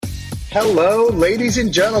Hello, ladies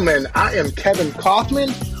and gentlemen. I am Kevin Kaufman,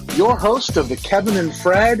 your host of the Kevin and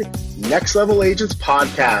Fred Next Level Agents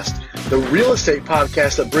podcast, the real estate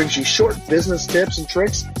podcast that brings you short business tips and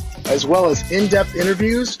tricks, as well as in-depth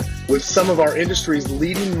interviews with some of our industry's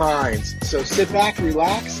leading minds. So sit back,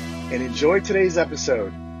 relax, and enjoy today's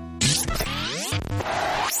episode.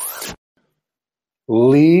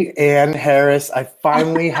 Leann Harris, I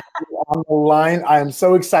finally have you on the line. I am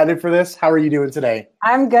so excited for this. How are you doing today?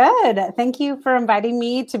 I'm good. Thank you for inviting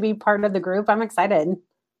me to be part of the group. I'm excited.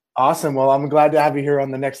 Awesome. Well, I'm glad to have you here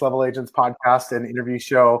on the Next Level Agents podcast and interview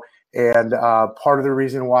show. And part of the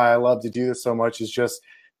reason why I love to do this so much is just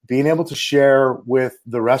being able to share with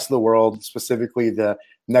the rest of the world, specifically the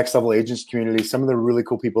Next Level Agents community, some of the really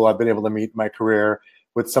cool people I've been able to meet in my career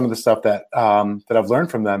with some of the stuff that that I've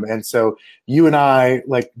learned from them. And so you and I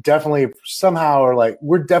definitely somehow are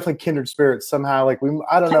we're definitely kindred spirits somehow. I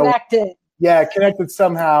don't know. Connected. Yeah, connected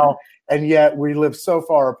somehow. And yet we live so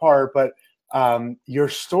far apart. But your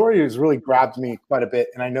story has really grabbed me quite a bit.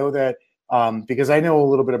 And I know that because I know a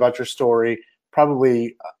little bit about your story,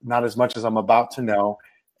 probably not as much as I'm about to know.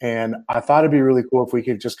 And I thought it'd be really cool if we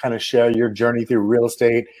could just kind of share your journey through real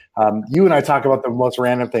estate. You and I talk about the most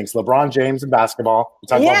random things: LeBron James and basketball.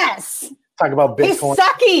 Talk about Bitcoin. He's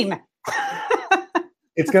sucking.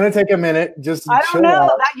 It's going to take a minute. I don't know.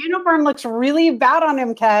 Out. That uniform looks really bad on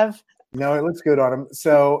him, Kev. No, it looks good on him.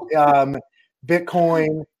 So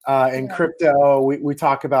Bitcoin and crypto, we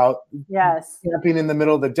talk about camping in the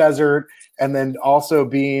middle of the desert, and then also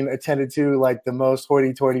being attended to like the most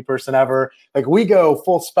hoity-toity person ever. We go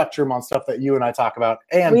full spectrum on stuff that you and I talk about,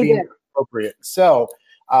 and being appropriate. So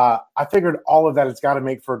I figured all of that has got to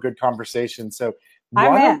make for a good conversation. So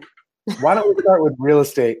why don't we start with real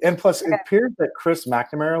estate? And plus, it appears that Chris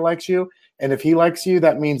McNamara likes you. And if he likes you,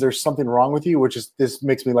 that means there's something wrong with you, this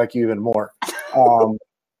makes me like you even more.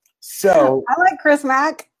 So I like Chris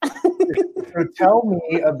Mack. So tell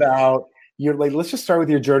me about your, let's just start with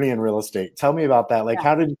your journey in real estate. Tell me about that.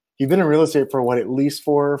 How did you've been in real estate for at least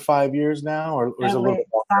 4 or 5 years now, or is it a little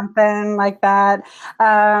more? Something like that.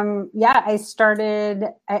 I started,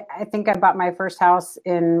 I think I bought my first house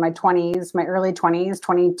in my 20s, my early 20s,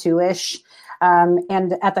 22-ish.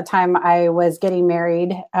 And at the time I was getting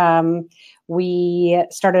married. We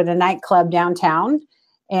started a nightclub downtown.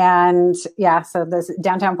 And so this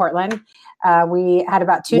downtown Portland, we had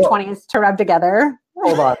about two 20s to rub together.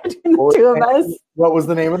 Hold on. Two of us. What was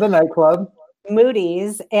the name of the nightclub?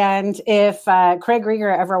 Moody's. And if Craig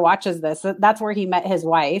Rieger ever watches this, that's where he met his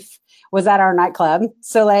wife, was at our nightclub.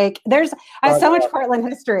 So I have so much Portland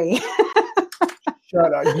history.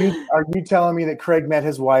 Shut up. Are you telling me that Craig met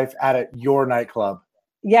his wife at your nightclub?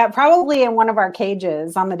 Yeah, probably in one of our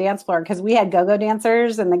cages on the dance floor, because we had go-go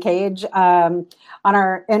dancers in the cage on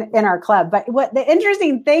in our club. But what the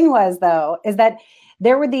interesting thing was, though, is that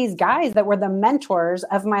there were these guys that were the mentors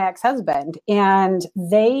of my ex-husband, and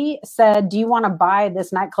they said, "Do you want to buy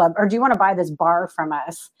this nightclub, or do you want to buy this bar from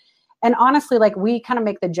us?" And honestly, we kind of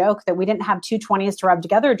make the joke that we didn't have two 20s to rub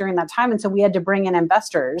together during that time, and so we had to bring in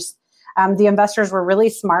investors. The investors were really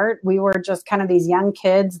smart. We were just kind of these young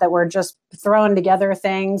kids that were just throwing together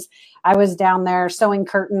things. I was down there sewing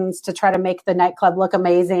curtains to try to make the nightclub look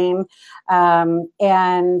amazing.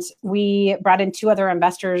 And we brought in 2 other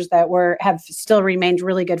investors that have still remained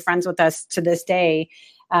really good friends with us to this day.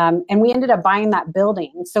 And we ended up buying that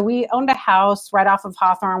building. So we owned a house right off of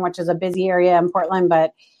Hawthorne, which is a busy area in Portland.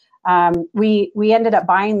 But we ended up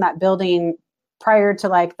buying that building prior to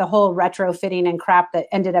the whole retrofitting and crap that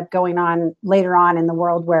ended up going on later on in the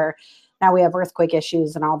world, where now we have earthquake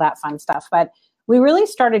issues and all that fun stuff. But we really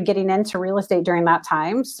started getting into real estate during that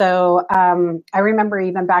time. So I remember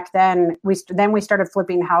even back then, we started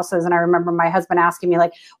flipping houses. And I remember my husband asking me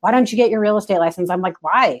why don't you get your real estate license? I'm like,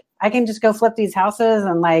 why? I can just go flip these houses,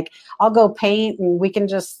 and I'll go paint, and we can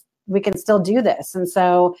still do this. And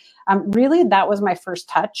so really that was my first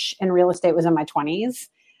touch in real estate, was in my 20s.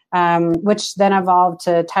 Which then evolved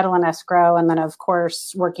to title and escrow, and then of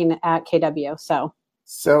course working at KW. So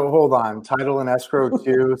hold on, title and escrow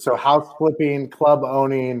too. So house flipping, club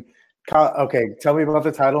owning. Okay, tell me about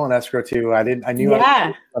the title and escrow too. I knew I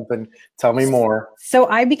did something. Tell me more. So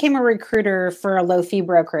I became a recruiter for a low fee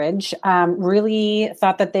brokerage. Really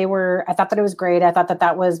thought that I thought that it was great. I thought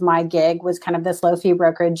that was my gig, was kind of this low fee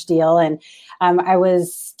brokerage deal. And I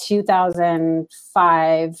was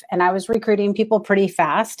 2005 and I was recruiting people pretty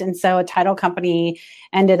fast. And so a title company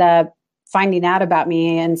ended up finding out about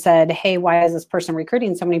me and said, "Hey, why is this person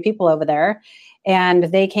recruiting so many people over there?" And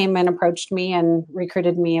they came and approached me and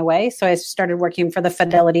recruited me away. So I started working for the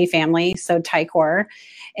Fidelity family, so Ticor,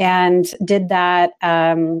 and did that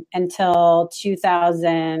until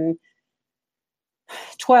 2000.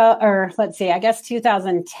 I guess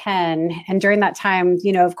 2010. And during that time,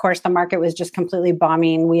 of course, the market was just completely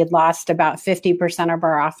bombing. We had lost about 50% of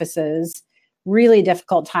our offices. Really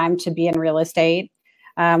difficult time to be in real estate.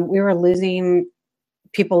 We were losing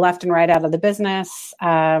people left and right out of the business.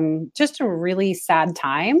 Just a really sad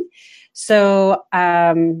time. So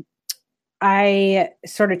I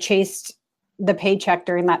sort of chased the paycheck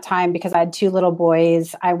during that time because I had 2 little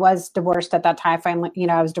boys. I was divorced at that time. Finally,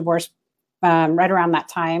 I was divorced right around that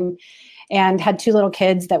time and had 2 little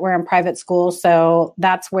kids that were in private school. So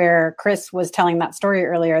that's where Chris was telling that story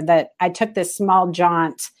earlier, that I took this small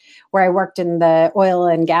jaunt where I worked in the oil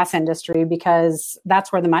and gas industry because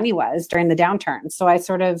that's where the money was during the downturn. So I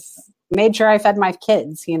sort of made sure I fed my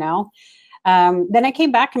kids, Then I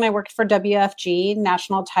came back and I worked for WFG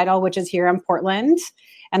National Title, which is here in Portland.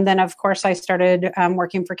 And then, of course, I started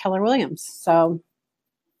working for Keller Williams. So.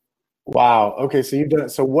 Wow. Okay. So you've done it.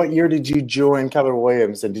 So what year did you join Keller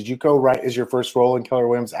Williams, and did you go right as your first role in Keller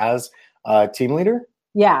Williams as a team leader?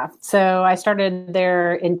 Yeah. So I started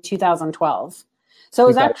there in 2012. So it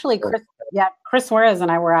was actually Chris Suarez and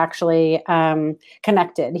I were actually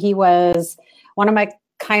connected. He was one of my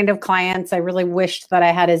kind of clients. I really wished that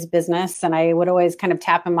I had his business, and I would always kind of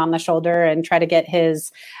tap him on the shoulder and try to get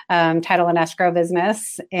his title and escrow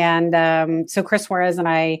business. And so Chris Suarez and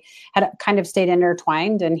I had kind of stayed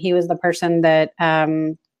intertwined, and he was the person that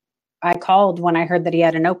I called when I heard that he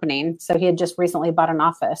had an opening. So he had just recently bought an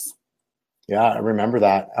office. Yeah, I remember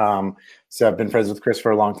that. So I've been friends with Chris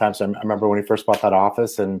for a long time. So I remember when he first bought that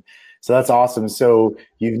office, and so that's awesome. So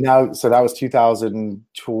so that was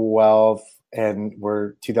 2012. And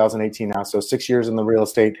we're 2018 now, so 6 years in the real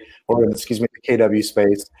estate, or the KW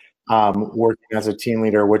space, working as a team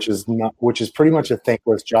leader, which is pretty much a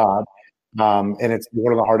thankless job, and it's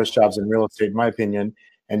one of the hardest jobs in real estate, in my opinion.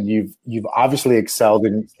 And you've obviously excelled,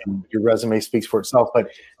 and your resume speaks for itself. But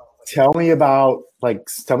tell me about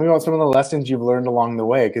some of the lessons you've learned along the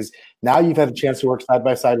way, because now you've had a chance to work side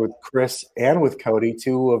by side with Chris and with Cody,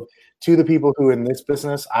 two of the people who in this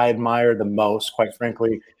business I admire the most, quite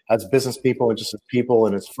frankly, as business people and just as people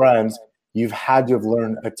and as friends. You've had to have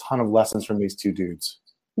learned a ton of lessons from these 2 dudes.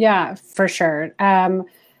 Yeah, for sure.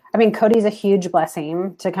 Cody's a huge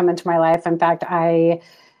blessing to come into my life. In fact,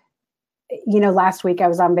 last week I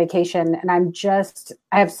was on vacation, and I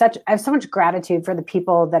have so much gratitude for the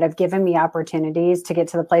people that have given me opportunities to get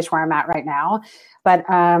to the place where I'm at right now. But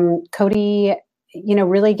Cody,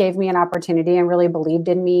 really gave me an opportunity and really believed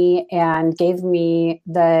in me and gave me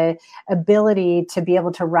the ability to be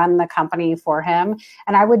able to run the company for him.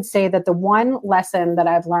 And I would say that the one lesson that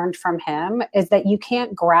I've learned from him is that you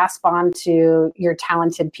can't grasp onto your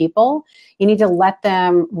talented people. You need to let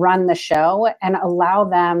them run the show and allow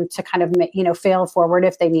them to kind of, fail forward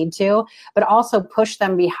if they need to, but also push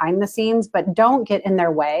them behind the scenes, but don't get in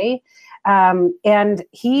their way. And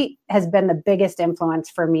he has been the biggest influence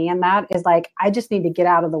for me. And that is I just need to get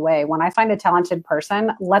out of the way. When I find a talented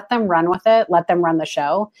person, let them run with it. Let them run the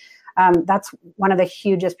show. That's one of the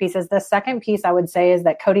hugest pieces. The second piece I would say is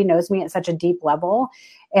that Cody knows me at such a deep level.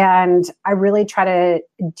 And I really try to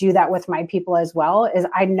do that with my people as well, is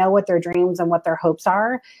I know what their dreams and what their hopes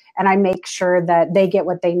are. And I make sure that they get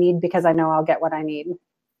what they need because I know I'll get what I need.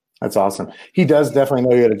 That's awesome. He does definitely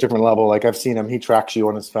know you at a different level. I've seen him. He tracks you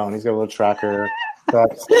on his phone. He's got a little tracker. I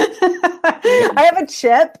have a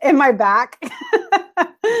chip in my back.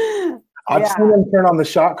 I've seen him turn on the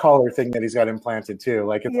shot caller thing that he's got implanted too.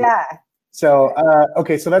 So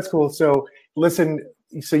that's cool. So listen,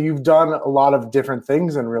 so you've done a lot of different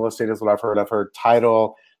things in real estate is what I've heard. I've heard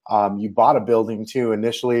title. You bought a building too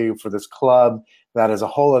initially for this club. That is a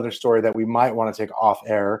whole other story that we might want to take off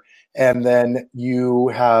air. And then you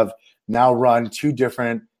have now run 2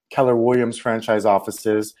 different Keller Williams franchise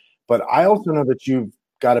offices. But I also know that you've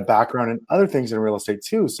got a background in other things in real estate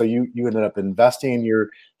too. So you ended up investing.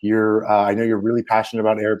 I know you're really passionate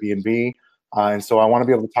about Airbnb. And so I want to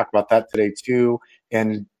be able to talk about that today too.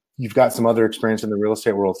 And you've got some other experience in the real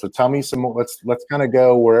estate world. So tell me some more. Let's kind of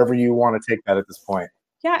go wherever you want to take that at this point.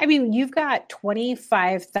 Yeah, you've got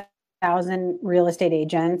 25,000 real estate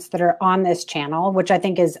agents that are on this channel, which I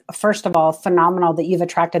think is, first of all, phenomenal that you've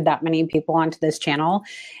attracted that many people onto this channel.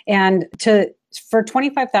 And for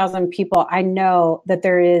 25,000 people, I know that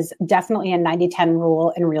there is definitely a 90-10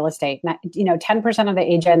 rule in real estate. 10% of the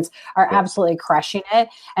agents are absolutely crushing it.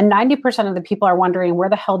 And 90% of the people are wondering, where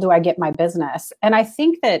the hell do I get my business? And I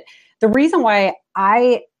think that the reason why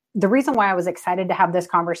I the reason why I was excited to have this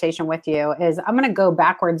conversation with you is I'm going to go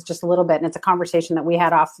backwards just a little bit. And it's a conversation that we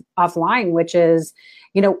had offline, which is,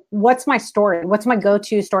 what's my story? What's my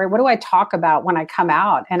go-to story? What do I talk about when I come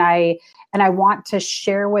out? And I want to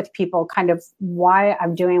share with people kind of why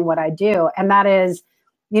I'm doing what I do. And that is,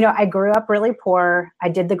 I grew up really poor. I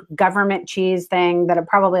did the government cheese thing that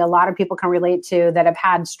probably a lot of people can relate to that have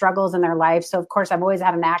had struggles in their life. So of course I've always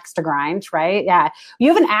had an axe to grind, right? Yeah. You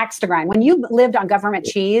have an axe to grind. When you lived on government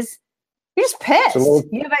cheese, you're just pissed.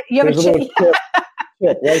 You have a cheese.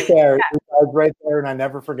 Right there. Yeah. I was right there and I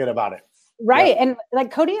never forget about it. Right. Yep. And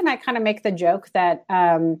like Cody and I kind of make the joke that,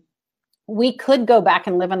 we could go back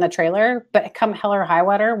and live in the trailer, but come hell or high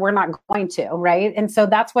water, we're not going to, right? And so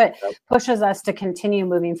that's what pushes us to continue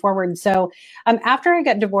moving forward. So after I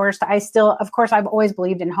got divorced, I still, of course, I've always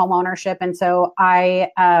believed in home ownership. And so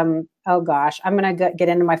I'm going to get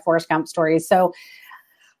into my Forrest Gump stories. So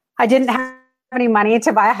I didn't have any money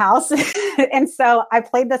to buy a house. And so I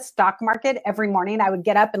played the stock market every morning. I would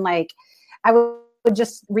get up and I would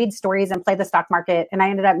just read stories and play the stock market. And I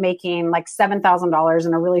ended up making like $7,000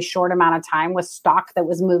 in a really short amount of time with stock that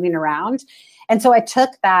was moving around. And so I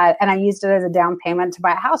took that and I used it as a down payment to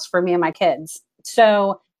buy a house for me and my kids.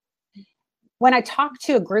 So when I talk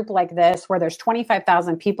to a group like this, where there's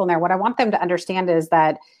 25,000 people in there, what I want them to understand is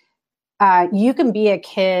that you can be a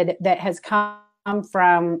kid that has come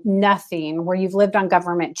from nothing, where you've lived on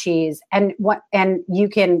government cheese, and you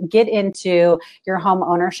can get into your home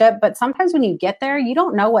ownership. But sometimes when you get there, you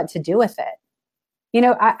don't know what to do with it.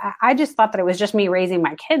 I just thought that it was just me raising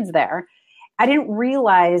my kids there. I didn't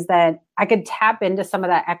realize that I could tap into some of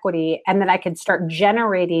that equity and that I could start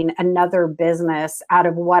generating another business out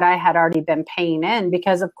of what I had already been paying in,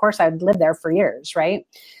 because of course I'd lived there for years. Right.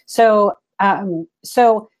 So I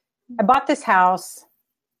bought this house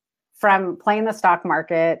from playing the stock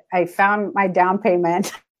market. I found my down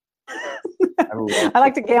payment. I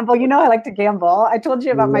like to gamble. I like to gamble. I told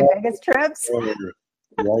you about my Vegas trips.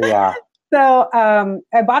 Yeah. So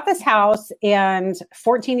I bought this house, and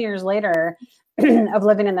 14 years later of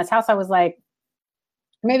living in this house, I was like,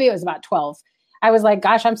 maybe it was about 12. I was like,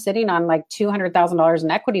 gosh, I'm sitting on like $200,000 in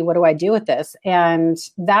equity. What do I do with this? And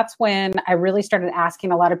that's when I really started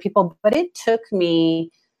asking a lot of people, but it took me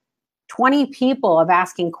 20 people of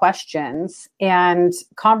asking questions and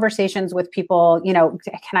conversations with people, can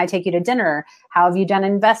I take you to dinner? How have you done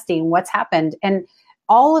investing? What's happened? And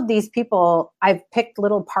all of these people, I've picked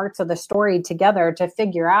little parts of the story together to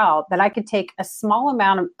figure out that I could take a small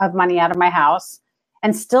amount of money out of my house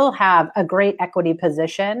and still have a great equity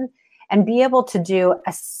position and be able to do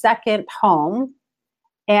a second home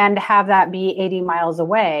and have that be 80 miles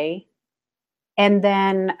away. And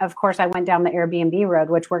then, of course, I went down the Airbnb road,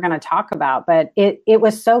 which we're going to talk about. But it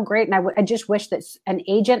was so great. And I just wish that an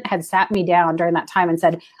agent had sat me down during that time and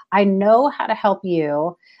said, I know how to help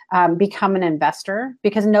you become an investor,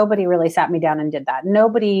 because nobody really sat me down and did that.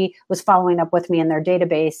 Nobody was following up with me in their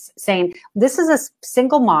database saying, this is a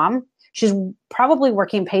single mom. She's probably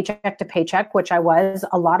working paycheck to paycheck, which I was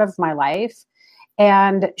a lot of my life.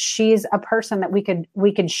 And she's a person that we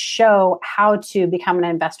could show how to become an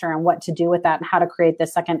investor and what to do with that and how to create the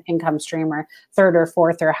second income stream or third or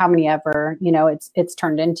fourth or how many ever, it's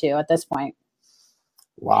turned into at this point.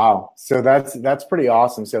 Wow. So that's pretty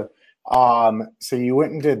awesome. So you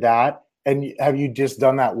went and did that, and have you just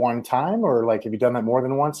done that one time, or like, have you done that more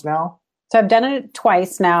than once now? So I've done it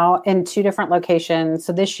twice now in 2 different locations.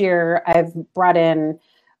 So this year I've brought in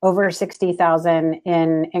over 60,000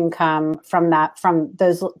 in income from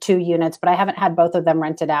those 2 units, but I haven't had both of them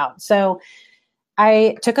rented out. So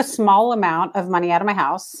I took a small amount of money out of my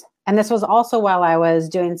house. And this was also while I was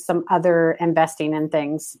doing some other investing in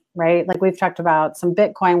things, right? Like we've talked about some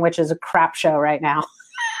Bitcoin, which is a crap show right now.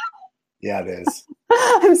 Yeah, it is.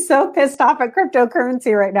 I'm so pissed off at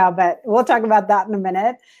cryptocurrency right now, but we'll talk about that in a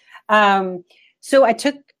minute. So I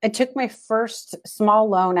took my first small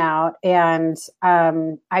loan out, and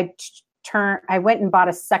I went and bought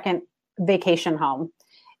a second vacation home.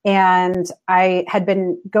 And I had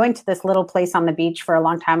been going to this little place on the beach for a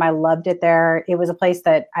long time. I loved it there. It was a place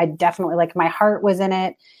that I definitely, like, my heart was in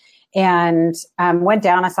it. And went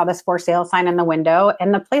down, I saw this for sale sign in the window,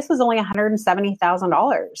 and the place was only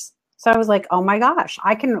 $170,000. So I was like, oh my gosh,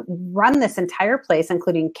 I can run this entire place,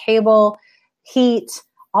 including cable, heat,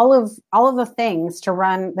 all of the things to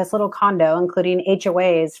run this little condo, including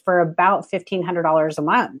HOAs, for about $1,500 a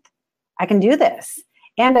month. I can do this.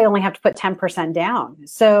 And I only have to put 10% down.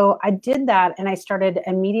 So I did that, and I started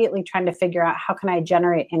immediately trying to figure out, how can I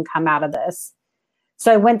generate income out of this?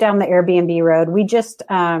 So I went down the Airbnb road. We just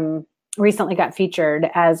recently got featured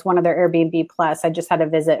as one of their Airbnb Plus. I just had a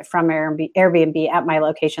visit from Airbnb at my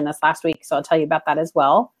location this last week, so I'll tell you about that as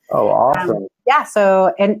well. Oh, awesome. Yeah,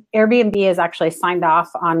 so and Airbnb is actually signed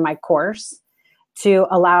off on my course to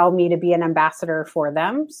allow me to be an ambassador for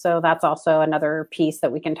them. So that's also another piece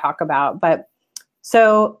that we can talk about. But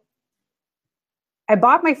so I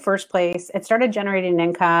bought my first place. It started generating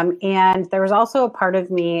income. And there was also a part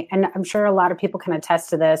of me, and I'm sure a lot of people can attest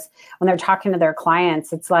to this when they're talking to their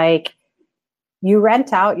clients. It's like you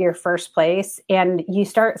rent out your first place and you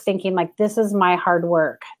start thinking like, this is my hard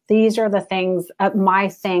work. These are the things, my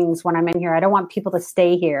things when I'm in here. I don't want people to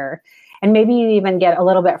stay here. And maybe you even get a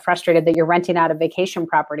little bit frustrated that you're renting out a vacation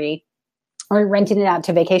property or renting it out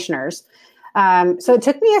to vacationers. So it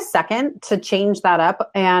took me a second to change that up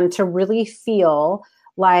and to really feel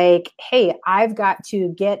like, hey, I've got to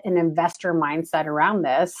get an investor mindset around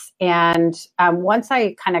this. And once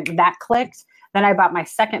I kind of that clicked, then I bought my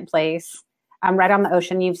second place. I'm right on the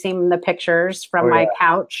ocean. You've seen the pictures from my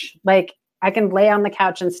couch. Like I can lay on the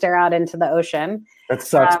couch and stare out into the ocean. That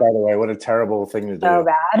sucks, by the way. What a terrible thing to do. So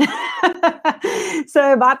bad. So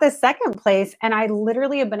I bought this second place and I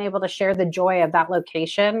literally have been able to share the joy of that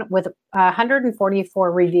location with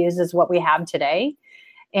 144 reviews is what we have today.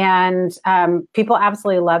 And people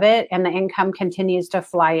absolutely love it. And the income continues to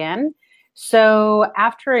fly in. So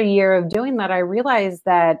after a year of doing that, I realized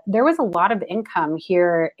that there was a lot of income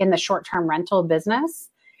here in the short-term rental business.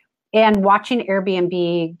 And watching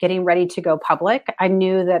Airbnb getting ready to go public, I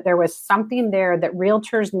knew that there was something there that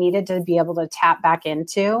realtors needed to be able to tap back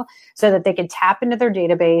into so that they could tap into their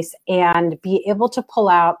database and be able to pull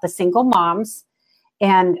out the single moms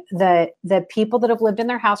and the people that have lived in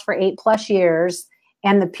their house for 8+ years.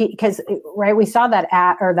 And because we saw that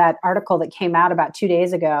that article that came out about 2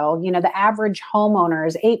 days ago, the average homeowner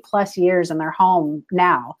is 8+ years in their home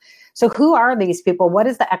now. So who are these people? What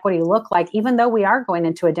does the equity look like? Even though we are going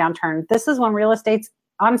into a downturn, this is when real estate's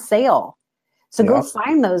on sale. So go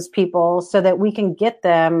find those people so that we can get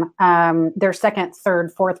them their second,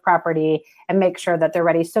 third, fourth property and make sure that they're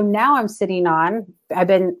ready. So now I'm sitting on,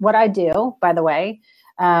 what I do, by the way,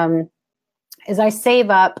 is I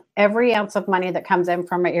save up every ounce of money that comes in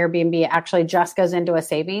from my Airbnb actually just goes into a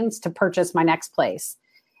savings to purchase my next place.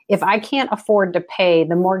 If I can't afford to pay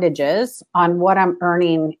the mortgages on what I'm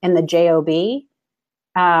earning in the JOB,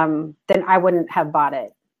 then I wouldn't have bought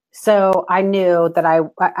it. So I knew that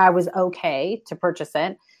I was okay to purchase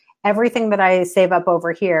it. Everything that I save up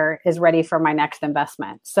over here is ready for my next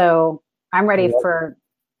investment. So I'm ready for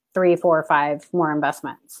 3, 4, 5 more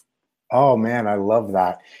investments. Oh man, I love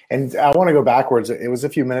that. And I want to go backwards. It was a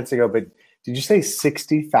few minutes ago, but did you say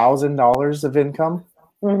 $60,000 of income?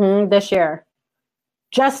 Mm-hmm, this year.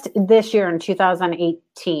 Just this year in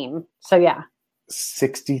 2018. So yeah.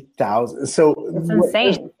 60,000. So it's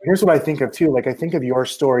insane. Here's what I think of too. Like I think of your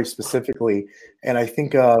story specifically, and I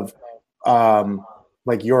think of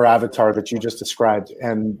like your avatar that you just described,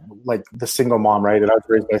 and like the single mom, right? And I was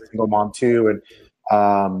raised by a single mom too,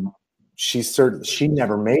 and she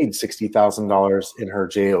never made $60,000 in her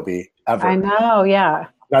JOB ever. I know, yeah.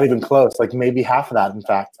 Not even close. Like maybe half of that, in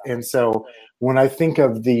fact. And so when I think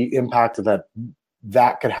of the impact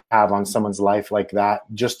that could have on someone's life like that,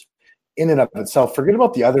 just in and of itself, forget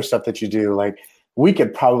about the other stuff that you do. Like we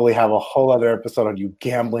could probably have a whole other episode on you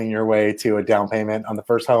gambling your way to a down payment on the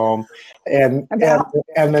first home and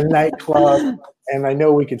the nightclub. And I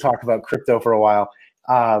know we could talk about crypto for a while.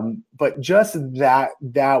 But just that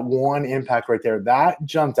one impact right there, that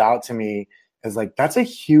jumped out to me as like, that's a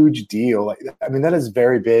huge deal. Like, I mean, that is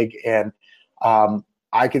very big. And,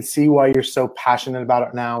 I could see why you're so passionate about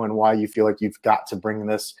it now and why you feel like you've got to bring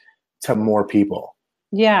this to more people.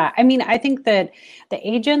 Yeah. I mean, I think that the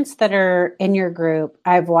agents that are in your group,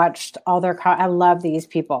 I've watched all their, I love these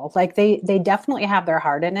people. Like they definitely have their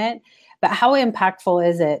heart in it, but how impactful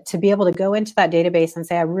is it to be able to go into that database and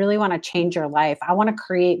say, I really want to change your life. I want to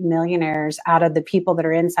create millionaires out of the people that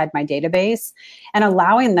are inside my database and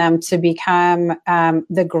allowing them to become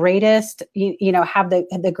the greatest, have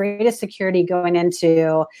the greatest security going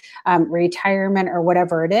into retirement or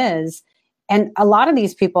whatever it is. And a lot of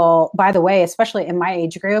these people, by the way, especially in my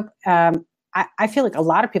age group, I feel like a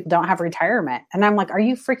lot of people don't have retirement. And I'm like, are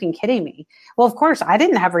you freaking kidding me? Well, of course, I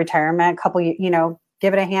didn't have retirement a couple,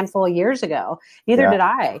 give it a handful of years ago. Neither did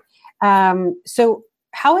I. So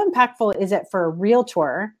how impactful is it for a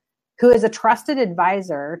realtor who is a trusted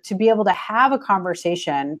advisor to be able to have a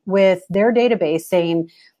conversation with their database saying,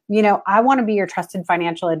 I want to be your trusted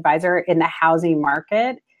financial advisor in the housing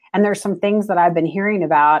market. And there's some things that I've been hearing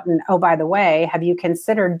about. And oh, by the way, have you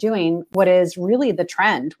considered doing what is really the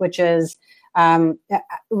trend, which is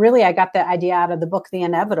Really, I got the idea out of the book, The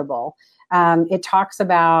Inevitable. It talks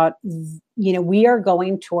about, we are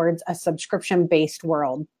going towards a subscription-based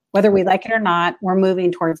world. Whether we like it or not, we're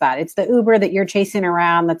moving towards that. It's the Uber that you're chasing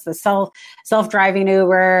around. That's the self-driving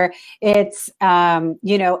Uber. It's,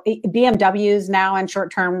 BMWs now in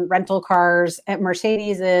short-term rental cars. At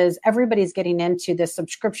Mercedes everybody's getting into this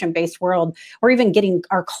subscription-based world. We're even getting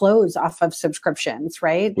our clothes off of subscriptions,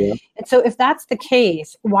 right? Yeah. And so if that's the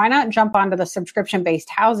case, why not jump onto the subscription-based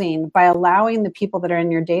housing by allowing the people that are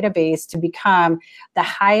in your database to become the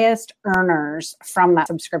highest earners from that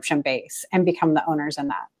subscription base and become the owners in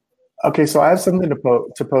that? Okay, so I have something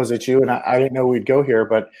to pose at you, and I didn't know we'd go here,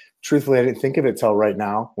 but truthfully, I didn't think of it till right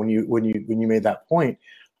now when you made that point.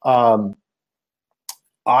 I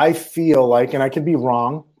feel like, and I could be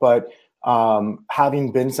wrong, but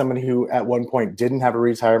having been somebody who at one point didn't have a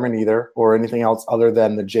retirement either, or anything else other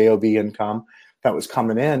than the JOB income that was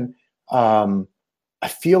coming in, I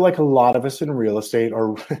feel like a lot of us in real estate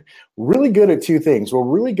are really good at two things. We're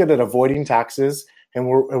really good at avoiding taxes, and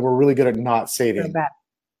we're really good at not saving.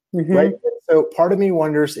 Mm-hmm. Right. So part of me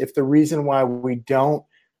wonders if the reason why we don't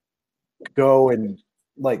go and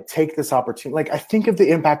like take this opportunity, like I think of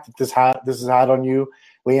the impact that this has had on you,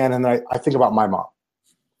 Leann, and I think about my mom,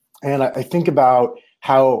 and I think about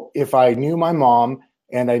how if I knew my mom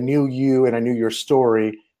and I knew you and I knew your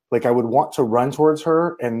story, like I would want to run towards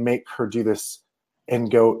her and make her do this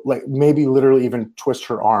and go, like maybe literally even twist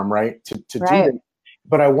her arm, right, to do it.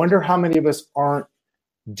 But I wonder how many of us aren't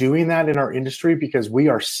doing that in our industry because we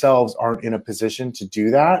ourselves aren't in a position to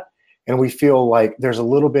do that. And we feel like there's a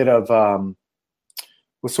little bit of,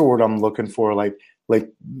 what's the word I'm looking for? Like,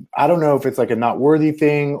 I don't know if it's like a not worthy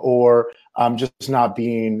thing or just not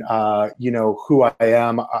being, who I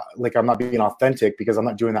am. Like I'm not being authentic because I'm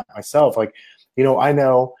not doing that myself. Like, I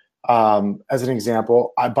know, as an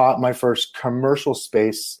example, I bought my first commercial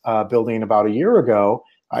space building about a year ago,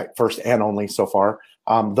 first and only so far,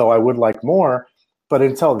 though I would like more. But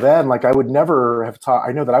until then, like I would never have taught,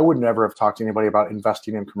 I know that I would never have talked to anybody about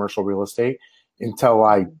investing in commercial real estate until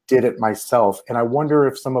I did it myself. And I wonder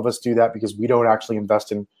if some of us do that because we don't actually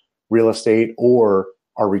invest in real estate or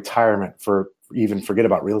our retirement, for even forget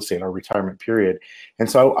about real estate, our retirement period. And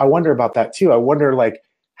so I wonder about that too. I wonder like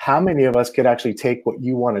how many of us could actually take what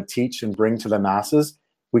you want to teach and bring to the masses,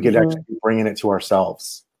 we could actually be bringing it to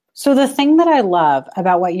ourselves. So the thing that I love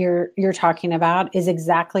about what you're talking about is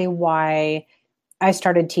exactly why I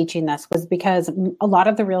started teaching this, was because a lot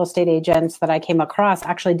of the real estate agents that I came across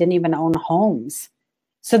actually didn't even own homes.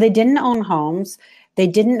 So they didn't own homes. They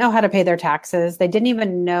didn't know how to pay their taxes. They didn't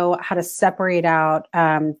even know how to separate out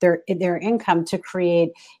their income to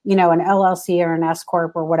create, an LLC or an S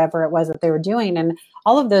Corp or whatever it was that they were doing. And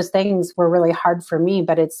all of those things were really hard for me,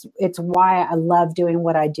 but it's why I love doing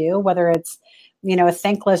what I do, whether it's a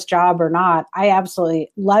thankless job or not. I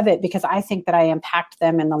absolutely love it because I think that I impact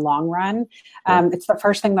them in the long run. It's the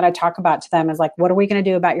first thing that I talk about to them is like, what are we going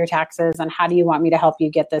to do about your taxes? And how do you want me to help you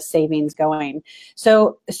get this savings going?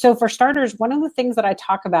 So for starters, one of the things that I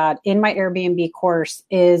talk about in my Airbnb course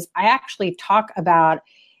is I actually talk about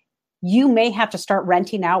you may have to start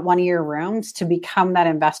renting out one of your rooms to become that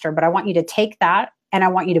investor, but I want you to take that and I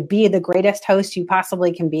want you to be the greatest host you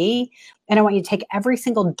possibly can be. And I want you to take every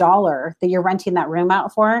single dollar that you're renting that room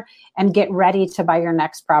out for and get ready to buy your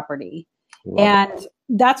next property. And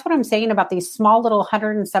that's what I'm saying about these small little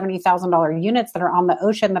 $170,000 units that are on the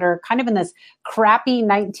ocean that are kind of in this crappy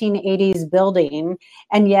 1980s building.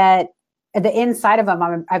 And yet the inside of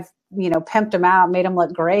them, I've pimped them out, made them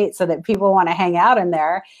look great so that people want to hang out in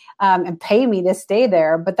there and pay me to stay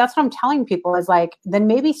there. But that's what I'm telling people is like, then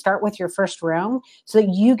maybe start with your first room so that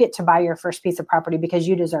you get to buy your first piece of property because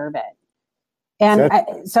you deserve it. And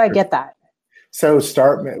I get that. So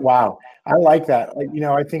wow. I like that. Like,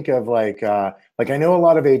 I think of like I know a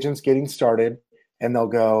lot of agents getting started and they'll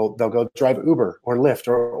go drive Uber or Lyft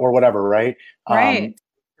or whatever, right? Right.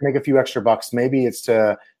 Make a few extra bucks. Maybe it's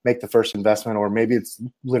to make the first investment, or maybe it's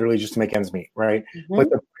literally just to make ends meet, right? Mm-hmm. But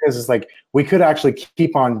the thing is like we could actually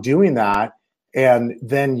keep on doing that and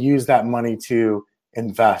then use that money to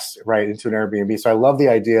invest right into an Airbnb. So I love the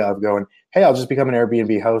idea of going, hey, I'll just become an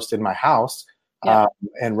Airbnb host in my house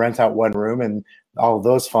and rent out one room, and all of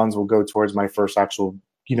those funds will go towards my first actual,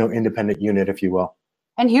 independent unit, if you will.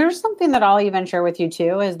 And here's something that I'll even share with you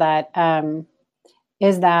too, is that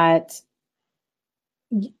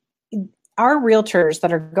our realtors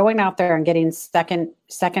that are going out there and getting second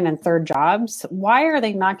and third jobs, why are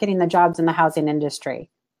they not getting the jobs in the housing industry?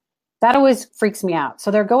 That always freaks me out. So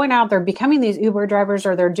they're going out, they're becoming these Uber drivers,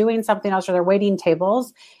 or they're doing something else, or they're waiting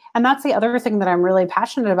tables. And that's the other thing that I'm really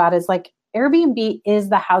passionate about is like, Airbnb is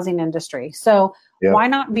the housing industry. So why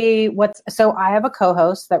not be so I have a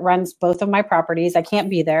co-host that runs both of my properties. I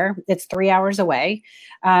can't be there. It's 3 hours away.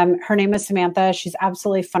 Her name is Samantha. She's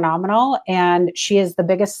absolutely phenomenal. And she is the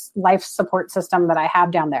biggest life support system that I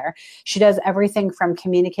have down there. She does everything from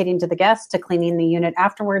communicating to the guests to cleaning the unit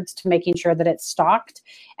afterwards to making sure that it's stocked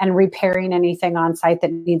and repairing anything on site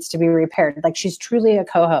that needs to be repaired. Like, she's truly a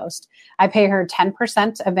co-host. I pay her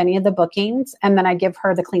 10% of any of the bookings, and then I give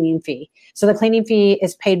her the cleaning fee. So the cleaning fee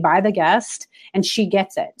is paid by the guest and she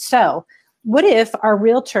gets it. So what if our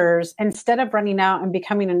realtors, instead of running out and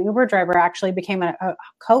becoming an Uber driver, actually became a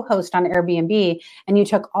co-host on Airbnb, and you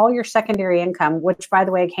took all your secondary income, which, by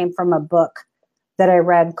the way, came from a book that I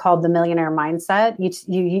read called The Millionaire Mindset.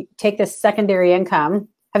 You take this secondary income.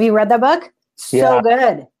 Have you read that book? So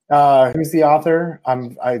good. Who's the author?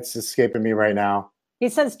 It's escaping me right now. He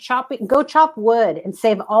says, go chop wood and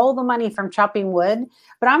save all the money from chopping wood.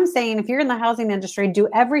 But I'm saying, if you're in the housing industry, do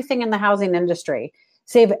everything in the housing industry.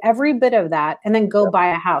 Save every bit of that, and then go buy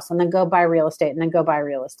a house, and then go buy real estate, and then go buy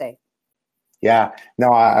real estate. Yeah,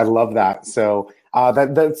 no, I love that. So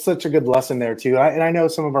that's such a good lesson there too. And I know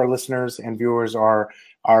some of our listeners and viewers are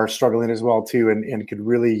struggling as well too, and could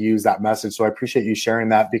really use that message. So I appreciate you sharing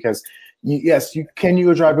that, because yes, you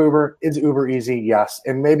go drive Uber? Is Uber easy? Yes,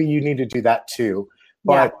 and maybe you need to do that too.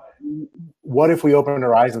 But what if we opened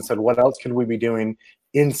our eyes and said, what else could we be doing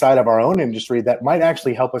inside of our own industry that might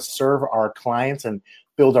actually help us serve our clients and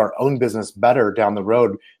build our own business better down the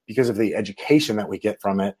road because of the education that we get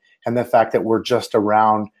from it, and the fact that we're just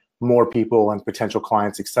around more people and potential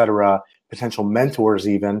clients, et cetera, potential mentors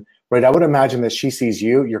even, right? I would imagine that she sees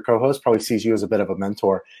you, your co-host probably sees you as a bit of a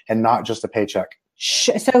mentor and not just a paycheck.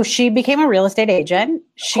 So she became a real estate agent.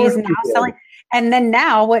 She's now selling. And then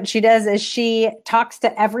now what she does is she talks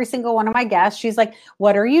to every single one of my guests. She's like,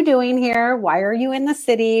 what are you doing here? Why are you in the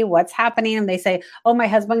city? What's happening? And they say, oh, my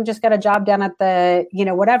husband just got a job down at the,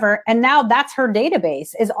 whatever. And now that's her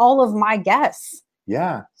database, is all of my guests.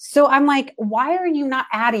 Yeah. So I'm like, why are you not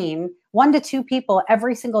adding 1 to 2 people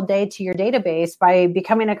every single day to your database by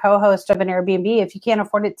becoming a co-host of an Airbnb? If you can't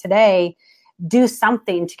afford it today, do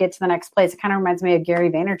something to get to the next place. It kind of reminds me of Gary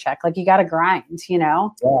Vaynerchuk. Like, you got to grind, Yeah.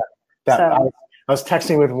 I was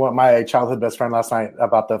texting with my childhood best friend last night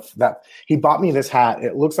about that he bought me this hat.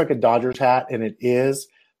 It looks like a Dodgers hat, and it is,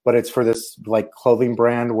 but it's for this like clothing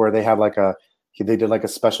brand where they have they did like a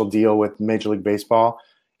special deal with Major League Baseball.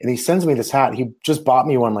 And he sends me this hat. He just bought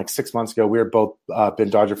me one like 6 months ago. We were both been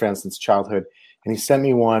Dodger fans since childhood, and he sent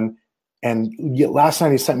me one. And last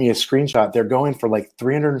night he sent me a screenshot. They're going for like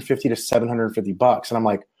 $350 to $750, and I'm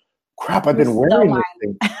like, crap! I've been wearing this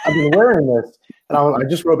thing. I've been wearing this. And I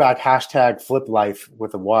just wrote back #FlipLife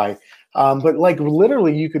with a Y. But like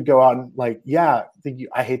literally you could go out and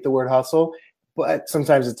I hate the word hustle, but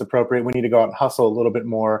sometimes it's appropriate. We need to go out and hustle a little bit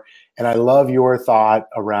more. And I love your thought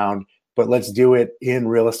around, but let's do it in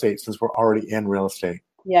real estate since we're already in real estate.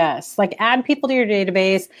 Yes. Like, add people to your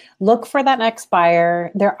database, look for that next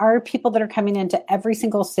buyer. There are people that are coming into every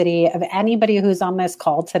single city of anybody who's on this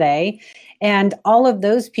call today. And all of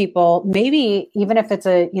those people, maybe even if it's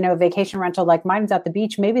a, vacation rental, like mine's at the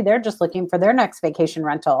beach, maybe they're just looking for their next vacation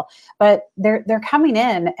rental, but they're coming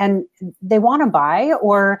in and they want to buy,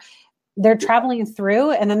 or they're traveling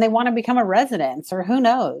through and then they want to become a resident, or who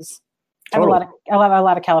knows. Totally. I have a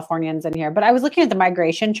lot of Californians in here, but I was looking at the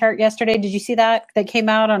migration chart yesterday. Did you see that came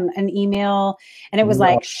out on an email? And it was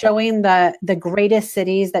like showing the greatest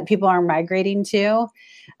cities that people are migrating to.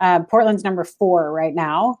 Portland's number 4 right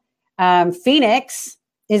now. Phoenix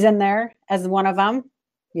is in there as one of them.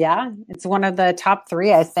 Yeah, it's one of the top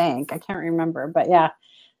 3, I think. I can't remember, but yeah.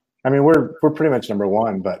 I mean, we're pretty much number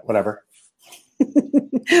 1, but whatever.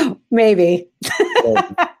 Maybe.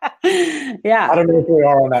 Yeah. I don't know if we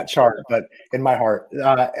are on that chart, but in my heart.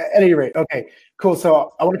 At any rate, okay, cool.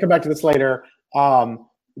 So I want to come back to this later.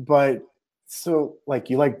 But so like,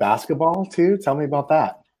 you like basketball too? Tell me about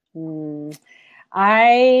that.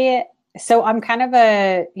 So I'm kind of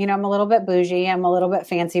I'm a little bit bougie. I'm a little bit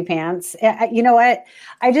fancy pants. You know what?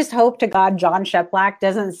 I just hope to God John Sheplack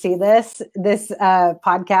doesn't see this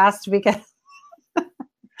podcast, because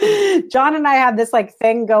John and I have this like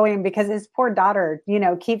thing going because his poor daughter,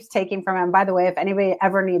 keeps taking from him. By the way, if anybody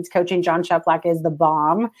ever needs coaching, John Sheplack is the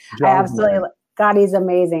bomb. God, he's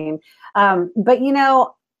amazing. But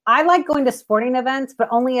I like going to sporting events, but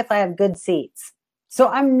only if I have good seats. So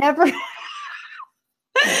I'm never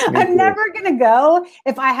going to go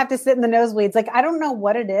if I have to sit in the nosebleeds. Like, I don't know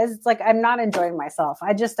what it is. It's like, I'm not enjoying myself.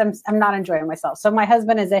 I'm not enjoying myself. So my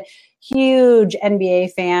husband is a huge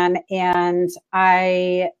NBA fan, and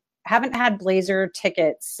I haven't had Blazer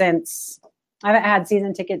tickets since I haven't had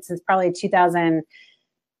season tickets since probably 2000,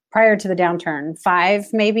 prior to the downturn,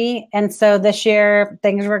 5 maybe. And so this year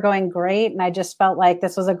things were going great. And I just felt like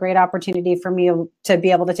this was a great opportunity for me to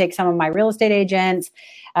be able to take some of my real estate agents,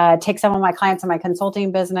 take some of my clients in my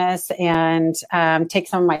consulting business, and take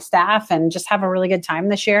some of my staff and just have a really good time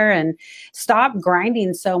this year and stop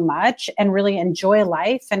grinding so much and really enjoy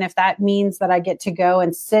life. And if that means that I get to go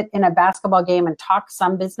and sit in a basketball game and talk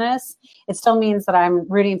some business, it still means that I'm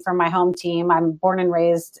rooting for my home team. I'm born and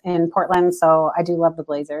raised in Portland, so I do love the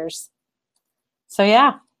Blazers. So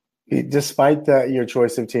yeah. Despite your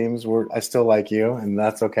choice of teams, I still like you, and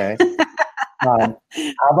that's okay. How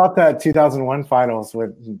about that 2001 finals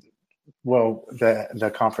the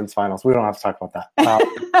conference finals? We don't have to talk about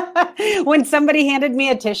that. When somebody handed me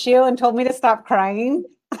a tissue and told me to stop crying.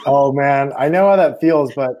 Oh man, I know how that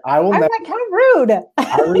feels, but I'm like, how rude.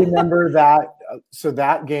 I remember that. So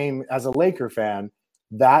that game, as a Laker fan,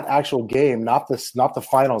 that actual game, not the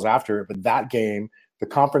finals after it, but that game, the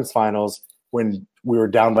conference finals, when we were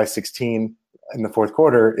down by 16 in the fourth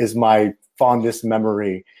quarter, is my fondest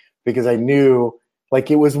memory, because I knew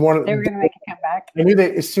it was one of they were going to make a comeback. I knew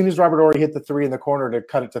that as soon as Robert Horry hit the 3 in the corner to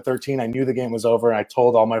cut it to 13, I knew the game was over. And I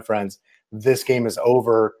told all my friends, this game is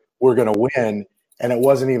over. We're going to win. And it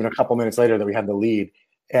wasn't even a couple minutes later that we had the lead.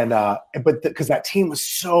 And but because that team was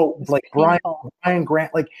so Brian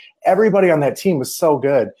Grant, everybody on that team was so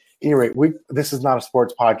good. Anyway, this is not a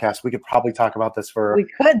sports podcast. We could probably talk about this for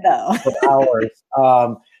hours.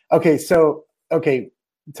 Okay,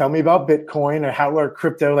 tell me about Bitcoin or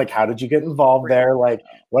crypto. How did you get involved there?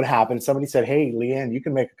 What happened? Somebody said, "Hey, Leann, you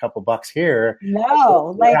can make a couple bucks here."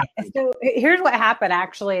 No, so here's what happened.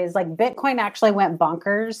 Actually, is Bitcoin actually went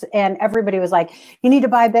bonkers, and everybody was like, "You need to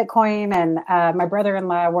buy Bitcoin." And my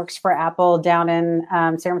brother-in-law works for Apple down in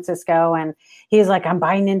San Francisco, and he's like, "I'm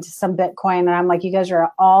buying into some Bitcoin," and I'm like, "You guys are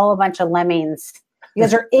all a bunch of lemmings. You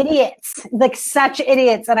guys are idiots, such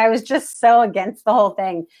idiots." And I was just so against the whole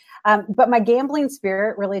thing. But my gambling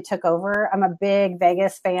spirit really took over. I'm a big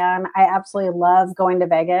Vegas fan. I absolutely love going to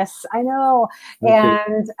Vegas. I know.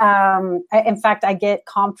 And in fact, I get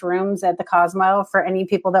comped rooms at the Cosmo for any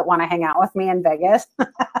people that want to hang out with me in Vegas.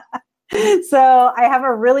 So I have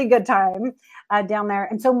a really good time down there.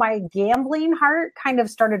 And so my gambling heart kind of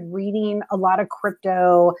started reading a lot of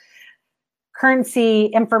crypto currency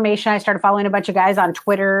information. I started following a bunch of guys on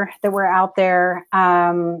Twitter that were out there.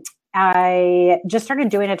 I just started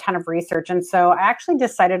doing a ton of research. And so I actually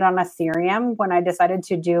decided on Ethereum when I decided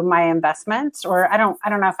to do my investments, or I don't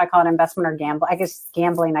know if I call it investment or gamble. I guess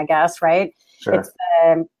gambling, right? Sure. It's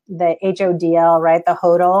the HODL, right? The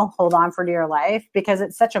HODL, hold on for dear life, because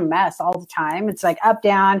it's such a mess all the time. It's up,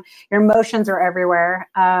 down, your emotions are everywhere.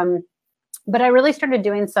 But I really started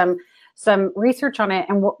doing some research on it,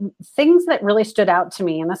 and things that really stood out to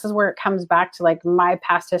me. And this is where it comes back to my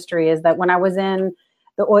past history, is that when I was in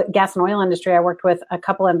the gas and oil industry, I worked with a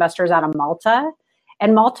couple of investors out of Malta.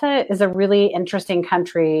 And Malta is a really interesting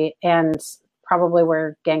country and probably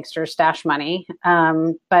where gangsters stash money.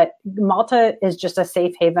 But Malta is just a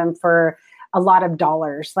safe haven for a lot of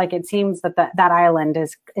dollars. It seems that island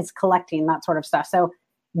is collecting that sort of stuff. So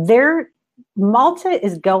Malta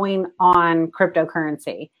is going on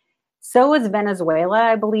cryptocurrency. So is Venezuela,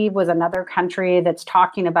 I believe, was another country that's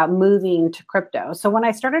talking about moving to crypto. So when I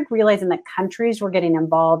started realizing that countries were getting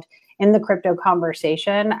involved in the crypto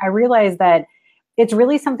conversation, I realized that it's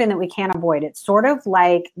really something that we can't avoid. It's sort of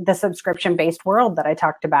like the subscription-based world that I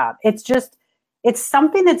talked about. It's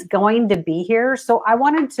something that's going to be here. So I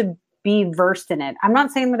wanted to be versed in it. I'm not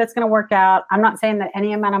saying that it's going to work out. I'm not saying that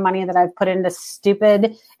any amount of money that I've put into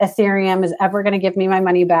stupid Ethereum is ever going to give me my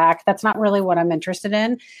money back. That's not really what I'm interested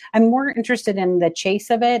in. I'm more interested in the chase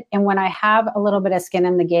of it. And when I have a little bit of skin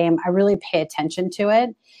in the game, I really pay attention to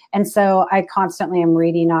it. And so I constantly am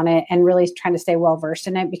reading on it and really trying to stay well versed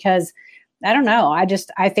in it, because I don't know.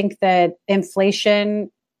 I think that inflation,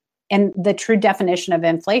 and the true definition of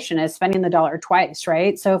inflation, is spending the dollar twice,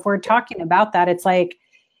 right? So if we're talking about that, it's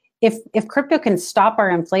if crypto can stop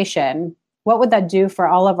our inflation, what would that do for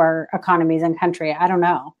all of our economies and country? I don't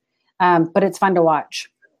know. But it's fun to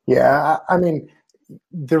watch. Yeah. I mean,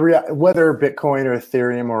 whether Bitcoin or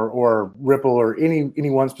Ethereum or Ripple or any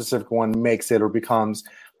one specific one makes it or becomes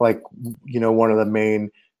one of the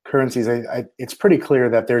main currencies, it's pretty clear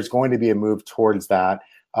that there's going to be a move towards that.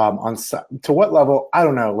 To what level, I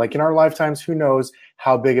don't know. In our lifetimes, who knows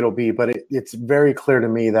how big it'll be, but it's very clear to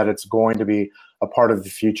me that it's going to be a part of the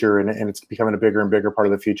future, and it's becoming a bigger and bigger part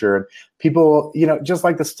of the future. And people, just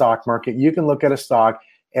like the stock market, you can look at a stock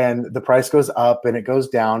and the price goes up and it goes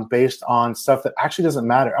down based on stuff that actually doesn't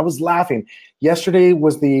matter. I was laughing. Yesterday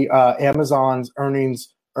was the Amazon's earnings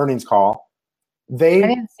call. They I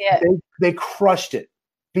didn't see it. they crushed it,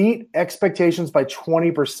 beat expectations by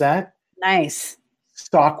 20%. Nice.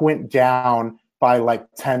 Stock went down by like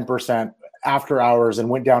 10% after hours and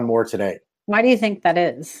went down more today. Why do you think that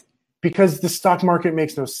is? Because the stock market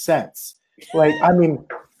makes no sense. Like, I mean,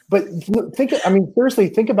 but seriously,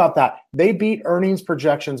 think about that. They beat earnings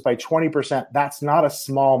projections by 20%. That's not a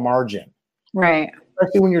small margin. Right.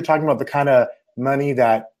 Especially when you're talking about the kind of money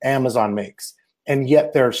that Amazon makes. And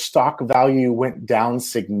yet their stock value went down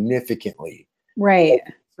significantly. Right.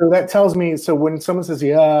 So that tells me, so when someone says,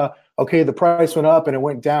 yeah, okay, the price went up and it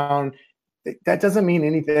went down, that doesn't mean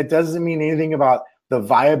anything. It doesn't mean anything about the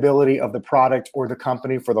viability of the product or the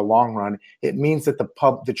company for the long run. It means that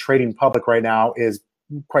the trading public right now is,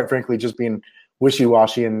 quite frankly, just being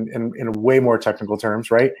wishy-washy in way more technical terms,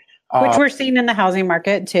 right? Which we're seeing in the housing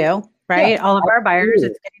market too, right? Yeah, all of our buyers,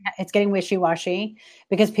 absolutely. it's getting wishy-washy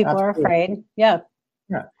because people Absolutely. are afraid. Yeah.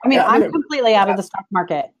 Yeah. I mean, Yeah, I'm completely out of the stock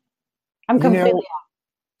market. I'm completely out.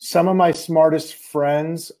 Some of my smartest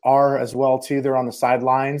friends are as well too. They're on the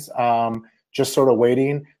sidelines, just sort of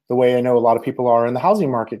waiting, the way I know a lot of people are in the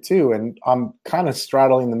housing market too. And I'm kind of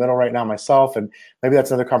straddling the middle right now myself. And maybe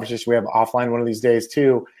that's another conversation we have offline one of these days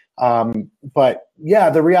too. But yeah,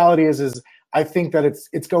 the reality is I think that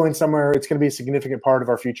it's going somewhere. It's going to be a significant part of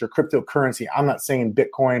our future. Cryptocurrency. I'm not saying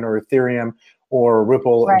Bitcoin or Ethereum or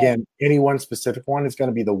Ripple. Right. Again, any one specific one is going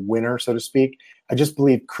to be the winner, so to speak. I just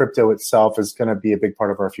believe crypto itself is going to be a big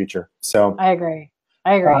part of our future. So I agree.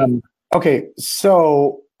 Okay,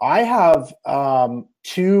 so I have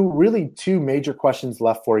two major questions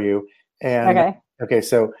left for you. And okay,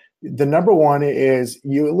 so the number one is,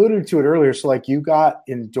 you alluded to it earlier. So like, you got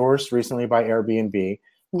endorsed recently by Airbnb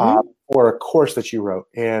for a course that you wrote,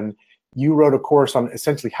 and you wrote a course on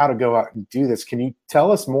essentially how to go out and do this. Can you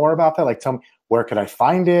tell us more about that? Like, tell me, where could I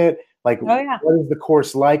find it? Like, what is the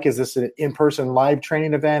course like? Is this an in-person live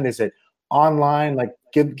training event? Is it online? Like,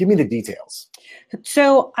 give me the details.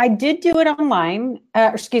 So I did do it online.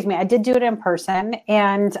 I did do it in person,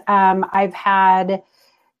 and I've had.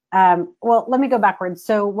 Well, let me go backwards.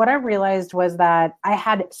 So what I realized was that I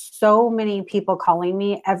had so many people calling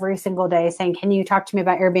me every single day saying, can you talk to me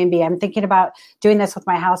about Airbnb? I'm thinking about doing this with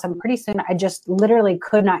my house. And pretty soon I just literally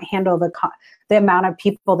could not handle the amount of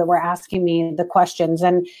people that were asking me the questions.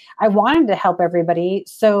 And I wanted to help everybody.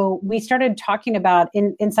 So we started talking about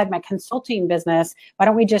inside my consulting business, why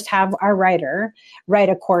don't we just have our writer write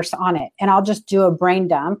a course on it? And I'll just do a brain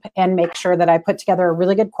dump and make sure that I put together a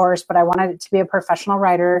really good course, but I wanted it to be a professional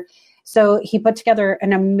writer. So he put together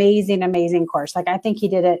an amazing, amazing course. Like, I think he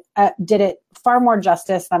did it far more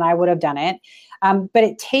justice than I would have done it. But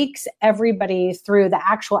it takes everybody through the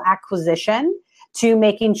actual acquisition to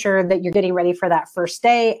making sure that you're getting ready for that first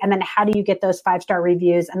day. And then how do you get those 5-star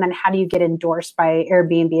reviews? And then how do you get endorsed by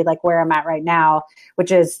Airbnb, like where I'm at right now,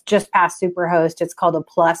 which is just past Superhost. It's called a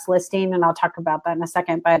plus listing. And I'll talk about that in a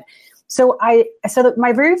second. But so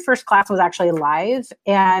my very first class was actually live,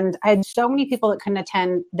 and I had so many people that couldn't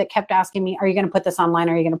attend that kept asking me, are you going to put this online?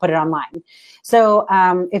 Are you going to put it online? So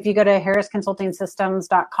if you go to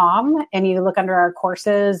harrisconsultingsystems.com and you look under our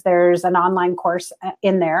courses, there's an online course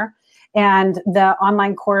in there. And the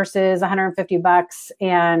online course is $150.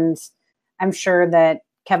 And I'm sure that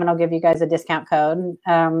Kevin will give you guys a discount code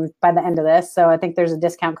by the end of this. So I think there's a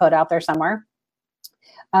discount code out there somewhere.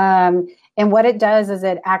 And what it does is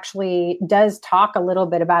it actually does talk a little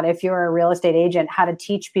bit about, if you're a real estate agent, how to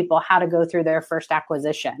teach people how to go through their first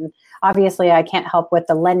acquisition. Obviously, I can't help with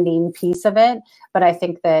the lending piece of it, but I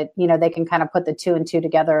think that, they can kind of put the 2 and 2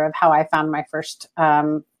 together of how I found my first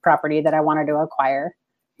property that I wanted to acquire.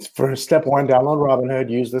 For step 1, download Robinhood,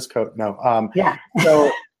 use this code. No. Yeah. So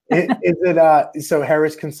is it so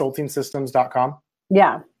harrisconsultingsystems.com?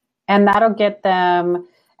 Yeah. And that'll get them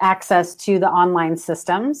access to the online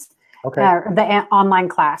systems. Okay. The online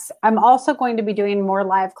class. I'm also going to be doing more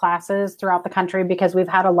live classes throughout the country because we've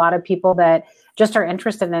had a lot of people that just are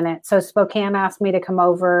interested in it. So Spokane asked me to come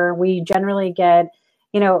over. We generally get,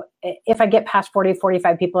 if I get past 40,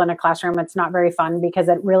 45 people in a classroom, it's not very fun because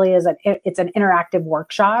it really is it's an interactive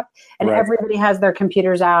workshop, and everybody has their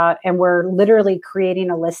computers out, and we're literally creating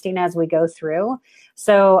a listing as we go through.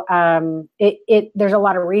 So there's a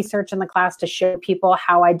lot of research in the class to show people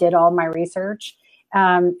how I did all my research.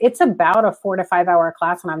 It's about a 4 to 5 hour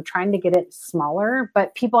class, and I'm trying to get it smaller,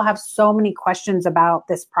 but people have so many questions about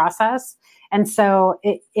this process. And so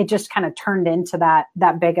it just kind of turned into that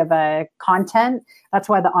big of a content. That's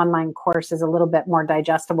why the online course is a little bit more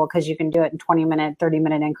digestible, because you can do it in 20-minute,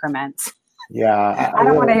 30-minute increments. Yeah. I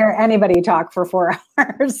don't want to hear anybody talk for 4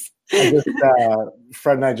 hours.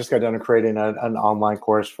 Fred and I just got done creating an online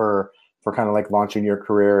course for for kind of like launching your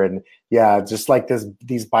career. And yeah, just like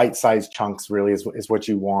these bite-sized chunks really is what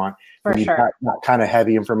you want. For sure. Got that kind of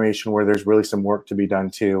heavy information where there's really some work to be done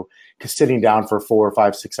too, because sitting down for 4 or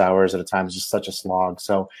 5, 6 hours at a time is just such a slog.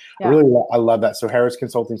 So yeah. I love that. So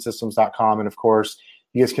harrisconsultingsystems.com. And of course,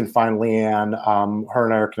 you guys can find Leann. Her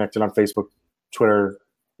and I are connected on Facebook, Twitter,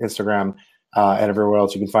 Instagram, and everywhere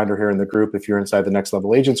else. You can find her here in the group if you're inside the Next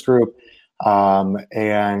Level Agents group.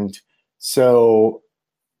 And so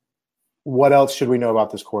what else should we know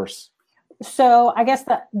about this course? So I guess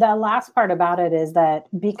the last part about it is that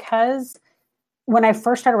because when I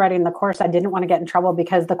first started writing the course, I didn't want to get in trouble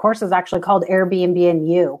because the course is actually called Airbnb and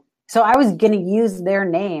You. So I was going to use their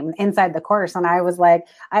name inside the course. And I was like,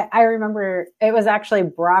 I remember it was actually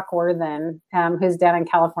Brock Worthen, who's down in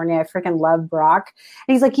California. I freaking love Brock.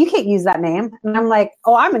 And he's like, you can't use that name. And I'm like,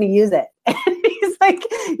 oh, I'm going to use it. And he's like,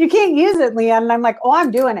 you can't use it, Leann. And I'm like, oh, I'm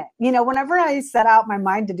doing it. You know, whenever I set out my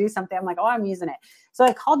mind to do something, I'm like, oh, I'm using it. So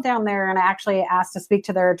I called down there and I actually asked to speak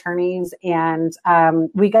to their attorneys. And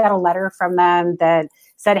we got a letter from them that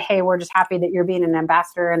said, hey, we're just happy that you're being an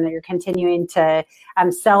ambassador and that you're continuing to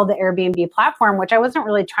sell the Airbnb platform, which I wasn't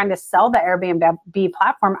really trying to sell the Airbnb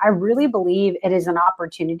platform. I really believe it is an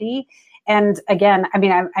opportunity. And again, I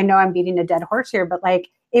mean, I know I'm beating a dead horse here, but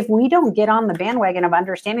like, if we don't get on the bandwagon of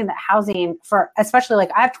understanding that housing for, especially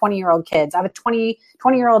like I have 20-year-old kids, I have a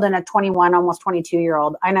 20-year-old and a 21, almost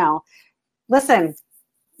 22-year-old. I know. Listen,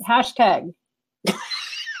 hashtag.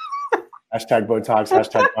 Hashtag Botox,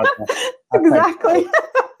 hashtag podcast. Exactly.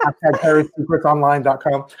 Hashtag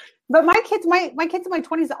HarrisSecretsOnline.com. But my kids in my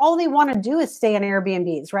 20s, all they want to do is stay in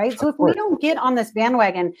Airbnbs, right? So if we don't get on this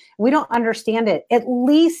bandwagon, we don't understand it, at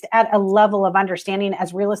least at a level of understanding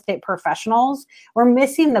as real estate professionals, we're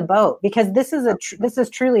missing the boat because this is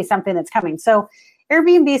truly something that's coming. So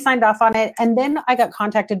Airbnb signed off on it. And then I got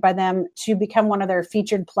contacted by them to become one of their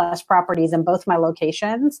featured plus properties in both my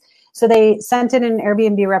locations. So they sent in an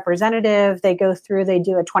Airbnb representative. They go through, they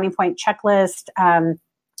do a 20-point checklist.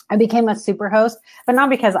 I became a super host, but not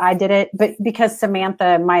because I did it, but because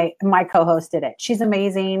Samantha, my co-host, did it. She's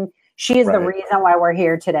amazing. She is the reason why we're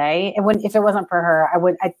here today. And if it wasn't for her,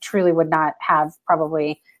 I truly would not have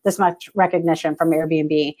probably this much recognition from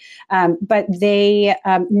Airbnb. But they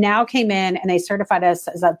now came in and they certified us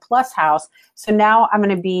as a plus house. So now I'm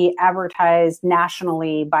going to be advertised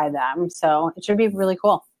nationally by them. So it should be really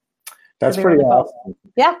cool. That's pretty really awesome. Cool.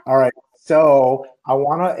 Yeah. All right. So I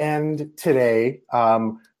want to end today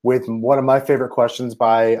with one of my favorite questions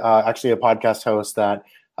by actually a podcast host that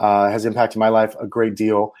has impacted my life a great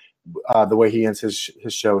deal, the way he ends his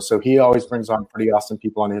show. So he always brings on pretty awesome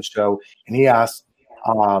people on his show. And he asked,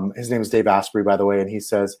 his name is Dave Asprey, by the way, and he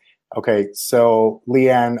says, okay, so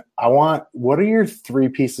Leann, what are your 3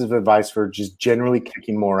 pieces of advice for just generally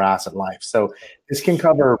kicking more ass at life? So this can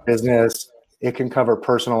cover business, it can cover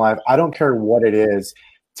personal life. I don't care what it is.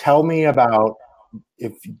 Tell me about,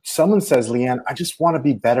 if someone says, Leann, I just want to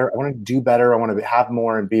be better. I want to do better. I want to have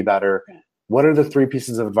more and be better. What are the 3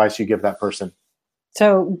 pieces of advice you give that person?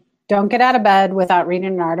 So don't get out of bed without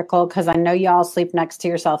reading an article, because I know y'all sleep next to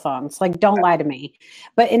your cell phones. Like, don't lie to me.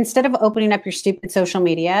 But instead of opening up your stupid social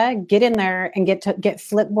media, get in there and get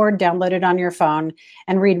Flipboard downloaded on your phone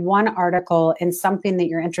and read one article in something that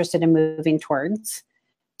you're interested in moving towards.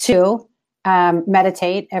 2,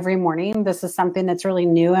 meditate every morning. This is something that's really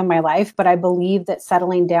new in my life, but I believe that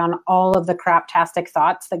settling down all of the craptastic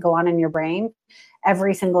thoughts that go on in your brain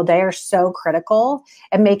every single day are so critical,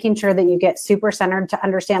 and making sure that you get super centered to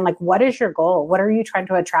understand, like, what is your goal? What are you trying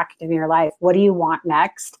to attract in your life? What do you want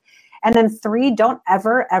next? And then 3, don't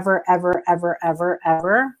ever, ever, ever, ever, ever,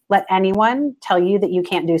 ever let anyone tell you that you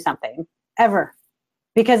can't do something, ever.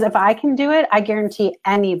 Because if I can do it, I guarantee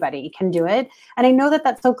anybody can do it. And I know that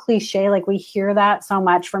that's so cliche. Like, we hear that so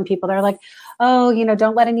much from people. They're like, oh,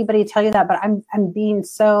 don't let anybody tell you that. But I'm being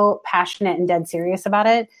so passionate and dead serious about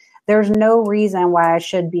it. There's no reason why I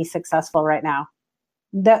should be successful right now.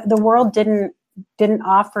 The world didn't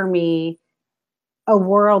offer me a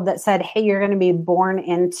world that said, hey, you're going to be born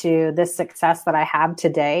into this success that I have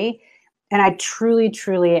today. And I truly,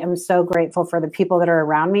 truly am so grateful for the people that are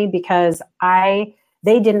around me, because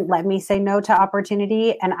they didn't let me say no to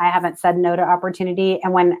opportunity, and I haven't said no to opportunity.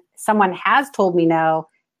 And when someone has told me no,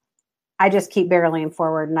 I just keep barreling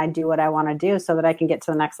forward and I do what I want to do so that I can get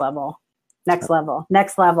to the next level. Next level.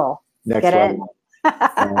 Get it?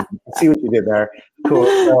 I see what you did there. Cool.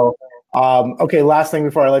 So, okay, last thing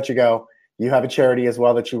before I let you go. You have a charity as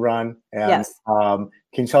well that you run. And, yes. Can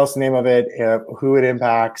you tell us the name of it, who it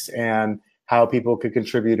impacts, and how people could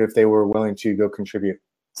contribute if they were willing to go contribute?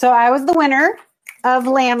 So I was the winner of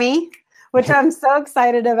Lammy, which I'm so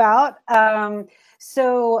excited about.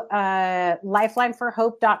 So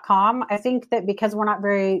lifelineforhope.com. I think that because we're not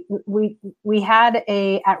we had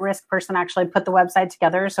a at-risk person actually put the website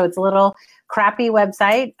together. So it's a little crappy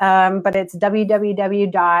website, but it's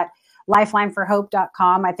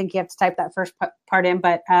www.lifelineforhope.com. I think you have to type that first part in,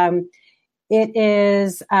 but it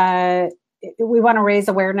is, we want to raise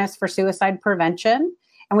awareness for suicide prevention.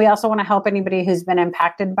 And we also want to help anybody who's been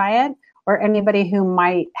impacted by it, or anybody who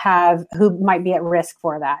might be at risk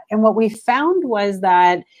for that. And what we found was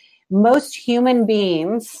that most human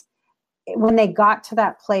beings, when they got to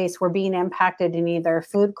that place, were being impacted in either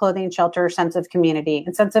food, clothing, shelter, sense of community.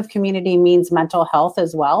 And sense of community means mental health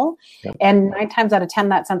as well. Yep. And 9 times out of 10,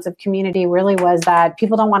 that sense of community really was that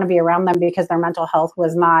people don't want to be around them because their mental health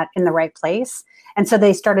was not in the right place. And so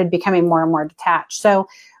they started becoming more and more detached. So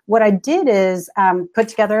what I did is put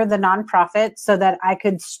together the nonprofit so that I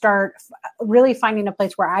could start really finding a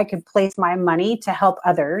place where I could place my money to help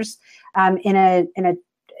others in a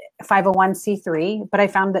 501c3. But I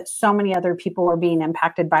found that so many other people were being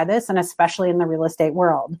impacted by this, and especially in the real estate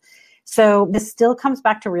world. So this still comes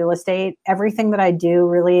back to real estate. Everything that I do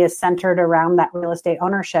really is centered around that real estate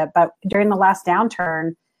ownership. But during the last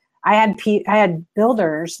downturn, I had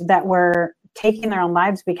builders that were taking their own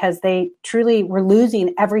lives because they truly were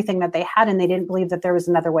losing everything that they had, and they didn't believe that there was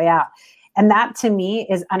another way out. And that to me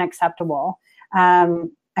is unacceptable.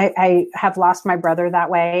 I have lost my brother that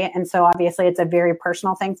way. And so obviously it's a very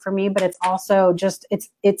personal thing for me, but it's also just,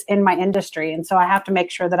 it's in my industry. And so I have to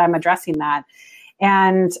make sure that I'm addressing that.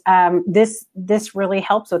 And this really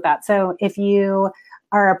helps with that. So if you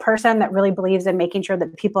are a person that really believes in making sure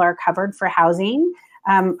that people are covered for housing,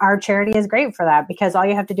 our charity is great for that, because all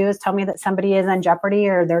you have to do is tell me that somebody is in jeopardy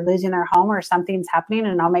or they're losing their home or something's happening,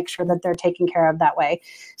 and I'll make sure that they're taken care of that way.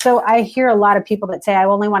 So I hear a lot of people that say, I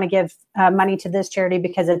only want to give money to this charity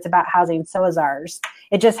because it's about housing. So is ours.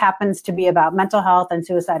 It just happens to be about mental health and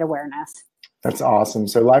suicide awareness. That's awesome.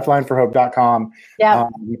 So lifelineforhope.com. Yeah.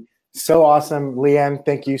 So awesome. Leann,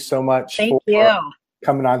 thank you so much for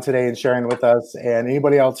coming on today and sharing with us. And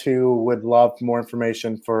anybody else who would love more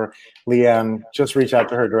information for Leann, just reach out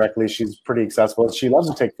to her directly. She's pretty accessible. She loves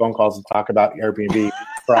to take phone calls and talk about Airbnb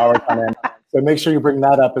for hours on end. So make sure you bring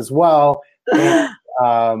that up as well. And,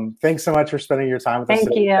 thanks so much for spending your time with us.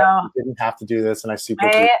 Thank you. You didn't have to do this, and I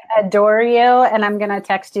adore you, and I'm going to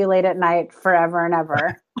text you late at night forever and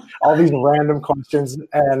ever. All these random questions,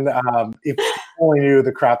 and if you only knew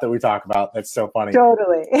the crap that we talk about, that's so funny.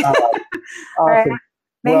 Totally. Awesome. Right.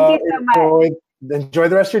 Thank you so much. Enjoy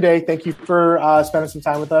the rest of your day. Thank you for spending some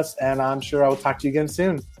time with us, and I'm sure I will talk to you again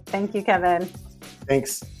soon. Thank you, Kevin.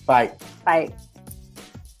 Thanks. Bye. Bye.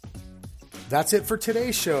 That's it for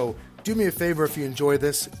today's show. Do me a favor, if you enjoy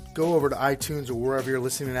this, go over to iTunes or wherever you're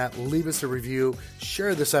listening at, leave us a review,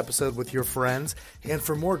 share this episode with your friends, and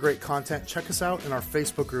for more great content, check us out in our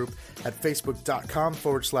Facebook group at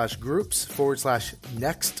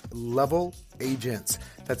facebook.com/groups/next level agents.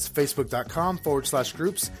 That's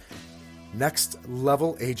facebook.com/groups next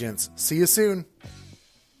level agents. See you soon.